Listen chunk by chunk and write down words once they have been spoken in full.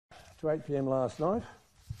to 8 p.m. last night.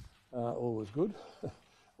 All was good.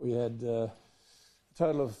 We had a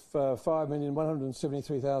total of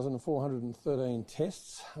 5,173,413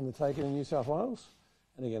 tests undertaken in New South Wales.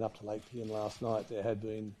 And again, up to 8 p.m. last night, there had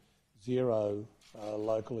been 0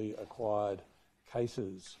 locally acquired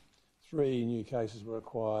cases. 3 new cases were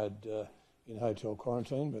acquired in hotel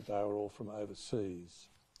quarantine, but they were all from overseas.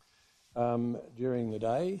 During the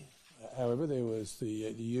day, however, there was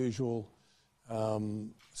the usual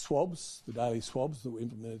swabs, the daily swabs that were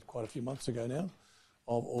implemented quite a few months ago now,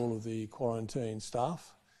 of all of the quarantine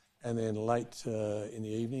staff. And then late in the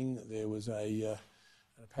evening, there was an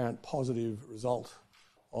apparent positive result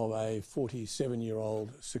of a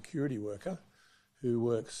 47-year-old security worker who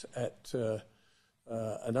works at a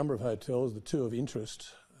number of hotels. The 2 of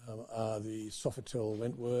interest are the Sofitel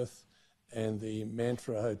Wentworth and the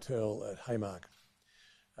Mantra Hotel at Haymarket.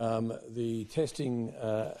 The testing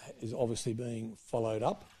is obviously being followed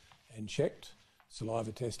up and checked.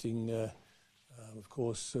 Saliva testing, of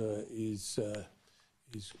course, is an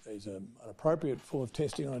appropriate form of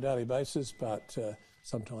testing on a daily basis, but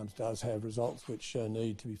sometimes does have results which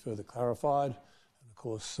need to be further clarified. And of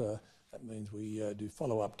course, that means we do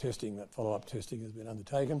follow-up testing. That follow-up testing has been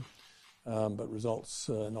undertaken, but results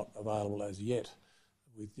not available as yet.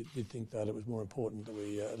 We did think that it was more important that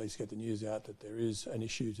we at least get the news out that there is an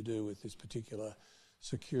issue to do with this particular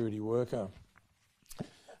security worker.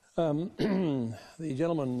 The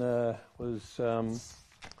gentleman was so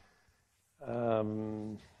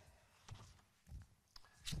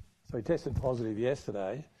he tested positive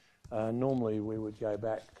yesterday. Normally we would go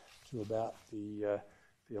back to about the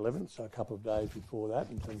 11th, so a couple of days before that,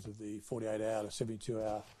 in terms of the 48-hour to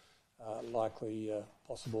 72-hour likely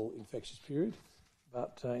possible infectious period.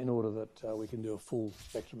 But in order that we can do a full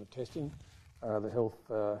spectrum of testing, the health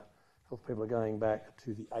people are going back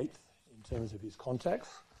to the 8th in terms of his contacts,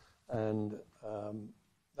 and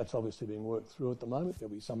that's obviously being worked through at the moment.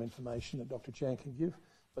 There'll be some information that Dr. Chan can give,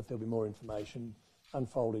 but there'll be more information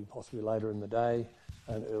unfolding possibly later in the day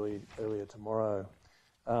and earlier tomorrow.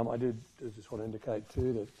 I did just want to indicate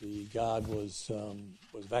too that the guard was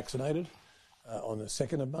vaccinated on the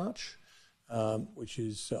 2nd of March. Which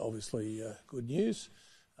is obviously good news,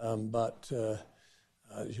 but you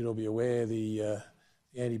should all be aware the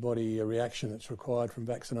antibody reaction that's required from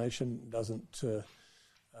vaccination doesn't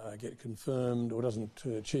get confirmed or doesn't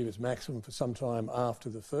achieve its maximum for some time after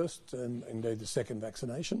the first and indeed the second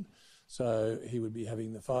vaccination. So he would be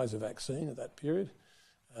having the Pfizer vaccine at that period,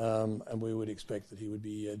 and we would expect that he would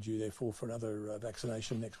be due therefore for another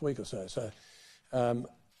vaccination next week or so. So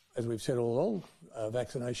as we've said all along,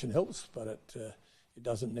 vaccination helps, but it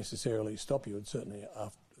doesn't necessarily stop you. It certainly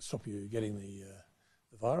stop you getting the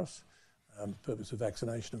virus. The purpose of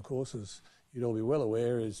vaccination, of course, as you'd all be well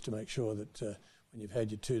aware, is to make sure that when you've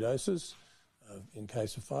had your 2 doses, in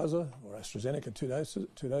case of Pfizer or AstraZeneca 2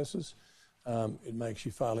 doses, it makes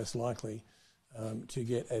you far less likely to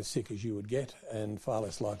get as sick as you would get and far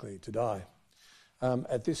less likely to die.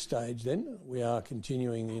 At this stage, then, we are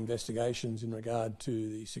continuing the investigations in regard to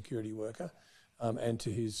the security worker and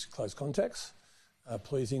to his close contacts.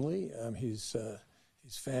 Pleasingly, his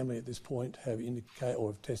family at this point have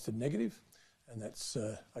tested negative, and that's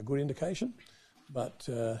a good indication. But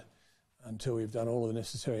until we've done all of the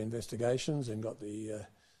necessary investigations and got the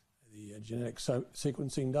genetic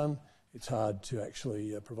sequencing done, it's hard to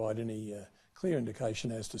actually provide any clear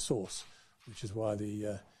indication as to source, which is why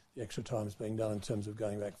the extra time is being done in terms of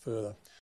going back further.